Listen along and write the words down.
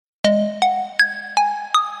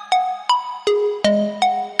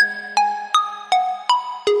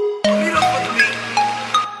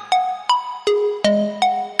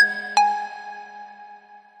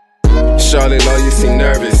makes him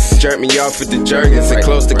nervous. Jerk me off with the jerkins and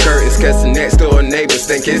close the curtains, cause the next door neighbors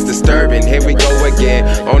think it's disturbing. Here we go again,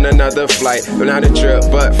 on another flight. Not a trip,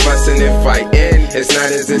 but fussing and fighting. It's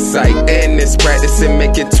not as exciting, it's practicing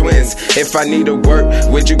making twins. If I need to work,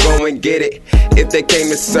 would you go and get it? If they came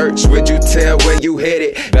to search, would you tell when you hit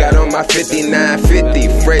it? Got on my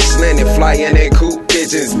 5950, fresh linen, flying in coop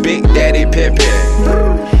pigeons, Big Daddy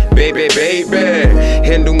pimpin'. Baby,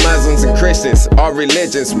 Hindu, Muslims, and Christians, all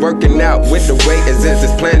religions, working out with the weight as if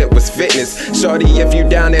this planet was fitness. Shorty, if you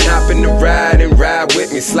down and hop in the ride and ride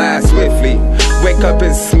with me, slide swiftly. Wake up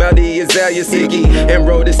and smell the azalea sticky and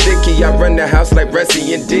roll the sticky. I run the house like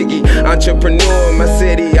Rusty and Diggy. Entrepreneur in my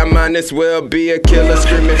city, I might as well be a killer,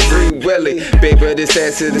 screaming Free Willy. Baby, this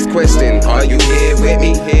answer this question. Are you here with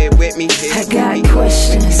me? Here with me? Here I got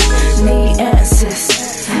questions, need answers.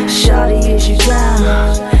 Shawty, is you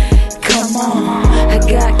down? Come on, I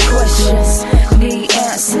got questions, need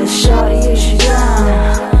answers. Shawty, is you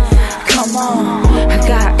down? Come on, I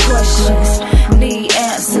got questions, need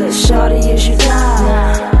answers. Shawty, is you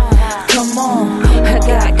down? Come on, I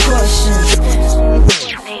got questions.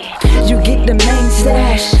 You get the main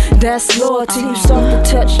stash, that's loyalty. You soft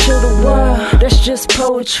to touch to the world, that's just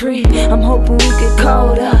poetry. I'm hoping we get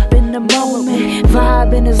caught up in the moment,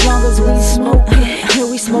 vibing as long as we smoking.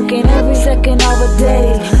 We smoking every second of the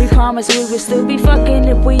day. We promise we would still be fucking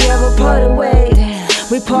if we ever parted ways.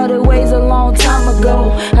 We parted ways a long time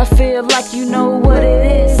ago. I feel like you know what it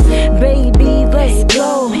is. Baby, let's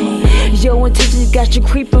go. Your intentions got you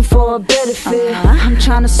creeping for a better feel. I'm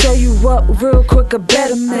trying to sew you up real quick, a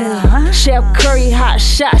better meal. Chef Curry, hot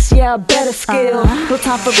shots, yeah, a better skill. No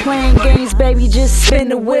time for playing games, baby, just spin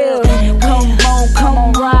the wheel. Come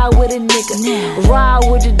on, ride with a nigga.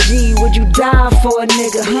 Ride with a G, would you die for a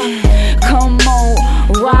nigga? Come on,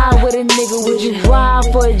 ride with a nigga. Would you ride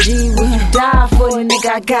for a G, would you die for a nigga?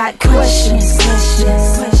 I got questions.